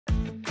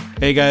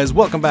Hey guys,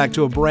 welcome back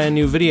to a brand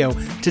new video.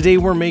 Today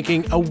we're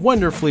making a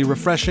wonderfully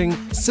refreshing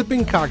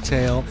sipping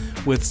cocktail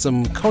with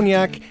some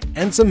cognac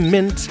and some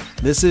mint.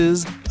 This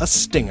is a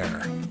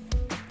stinger.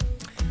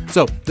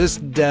 So this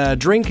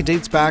drink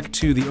dates back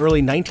to the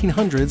early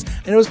 1900s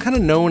and it was kind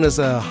of known as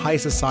a high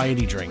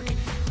society drink.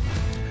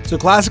 So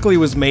classically it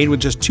was made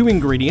with just two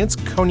ingredients,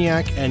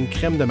 cognac and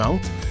crème de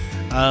menthe.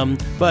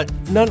 But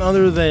none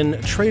other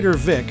than Trader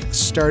Vic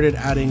started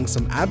adding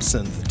some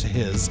absinthe to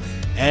his,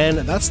 and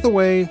that's the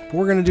way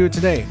we're going to do it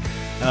today.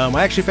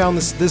 I actually found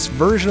this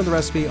version of the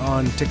recipe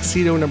on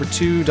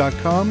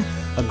tuxedo2.com,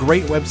 a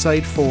great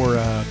website for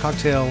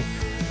cocktail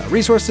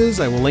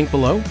resources. I will link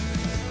below.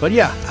 But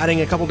yeah,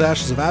 adding a couple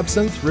dashes of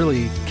absinthe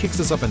really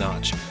kicks us up a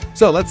notch.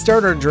 So let's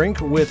start our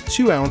drink with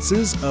 2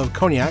 ounces of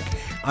cognac.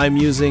 I'm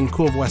using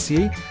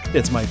Courvoisier.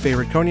 It's my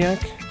favorite cognac.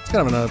 It's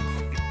kind of an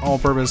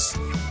all-purpose.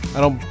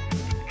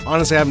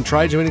 Honestly, I haven't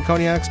tried too many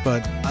cognacs,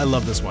 but I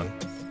love this one.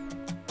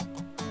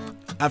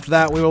 After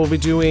that, we will be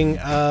doing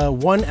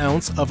 1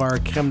 ounce of our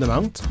crème de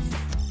menthe.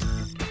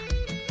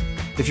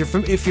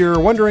 If you're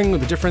wondering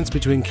the difference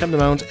between crème de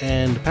menthe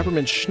and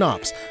peppermint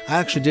schnapps, I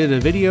actually did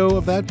a video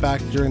of that back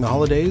during the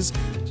holidays,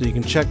 so you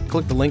can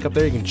click the link up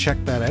there, you can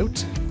check that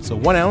out. So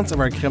 1 ounce of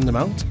our crème de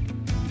menthe.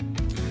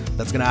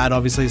 That's going to add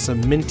obviously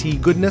some minty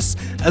goodness,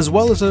 as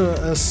well as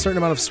a certain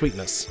amount of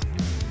sweetness.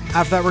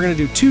 After that, we're going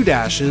to do 2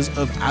 dashes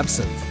of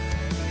absinthe.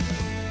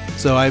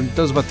 So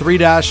those about 3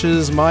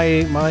 dashes.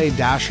 My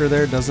dasher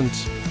there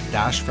doesn't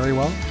dash very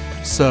well,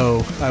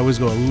 so I always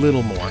go a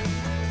little more.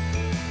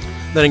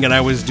 Then again, I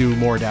always do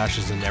more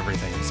dashes in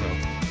everything, so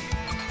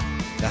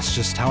that's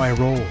just how I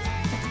roll.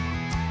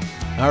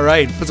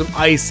 Alright, put some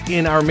ice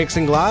in our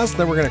mixing glass,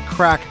 then we're going to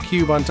crack a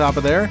cube on top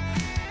of there.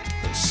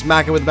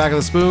 Smack it with the back of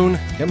the spoon.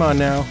 Come on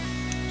now.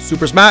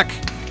 Super smack!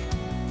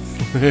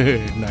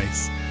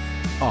 Nice.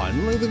 Oh,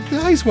 and look,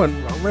 the ice went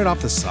right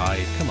off the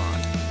side. Come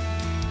on.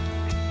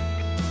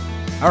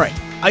 Alright,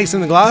 ice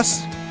in the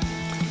glass.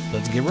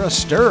 Let's give her a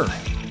stir.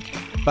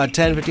 About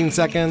 10-15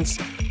 seconds.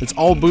 It's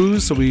all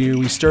booze, so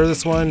we stir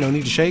this one. No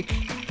need to shake.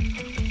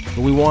 But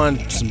we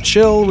want some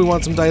chill. We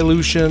want some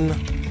dilution.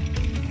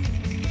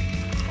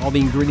 All the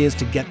ingredients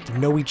to get to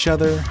know each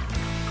other.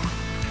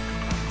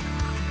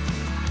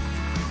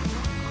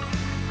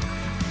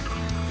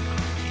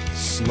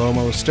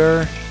 Slow-mo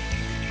stir.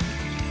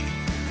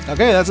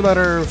 Okay, that's about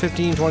our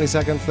 15-20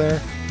 seconds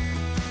there.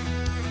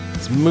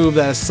 Let's move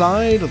that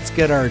aside. Let's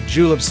get our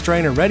julep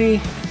strainer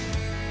ready.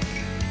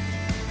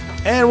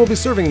 And we'll be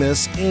serving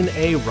this in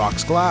a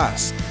rocks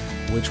glass,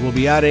 which we'll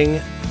be adding,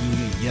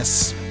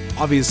 yes,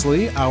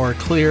 obviously, our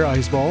clear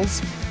ice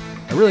balls.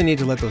 I really need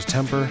to let those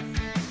temper.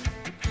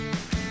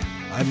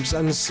 I'm so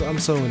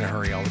in a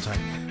hurry all the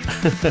time.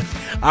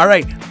 All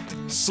right,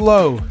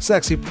 slow,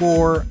 sexy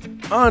pour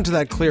onto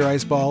that clear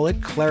ice ball.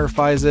 It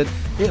clarifies it.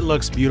 It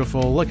looks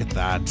beautiful. Look at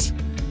that.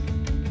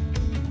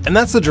 And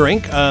that's the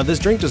drink. This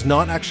drink does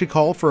not actually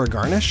call for a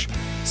garnish,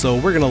 so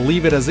we're gonna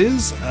leave it as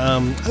is. I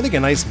think a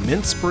nice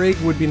mint sprig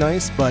would be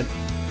nice, but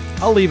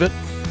I'll leave it.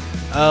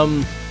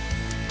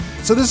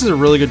 So this is a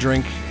really good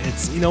drink.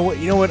 It's you know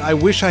what? I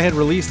wish I had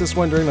released this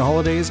one during the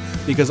holidays,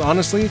 because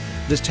honestly,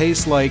 this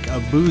tastes like a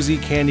boozy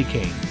candy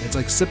cane. It's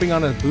like sipping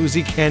on a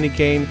boozy candy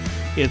cane.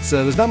 It's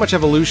there's not much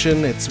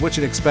evolution. It's what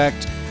you'd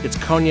expect. It's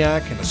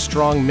cognac and a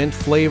strong mint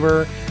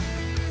flavor.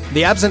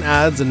 The absinthe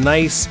adds a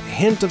nice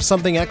hint of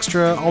something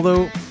extra,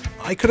 although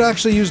I could have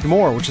actually used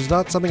more, which is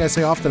not something I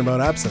say often about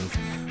absinthe,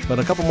 but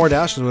a couple more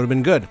dashes would have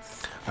been good.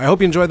 I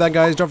hope you enjoyed that,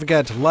 guys. Don't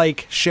forget to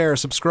like, share,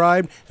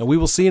 subscribe, and we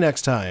will see you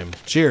next time.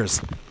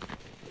 Cheers.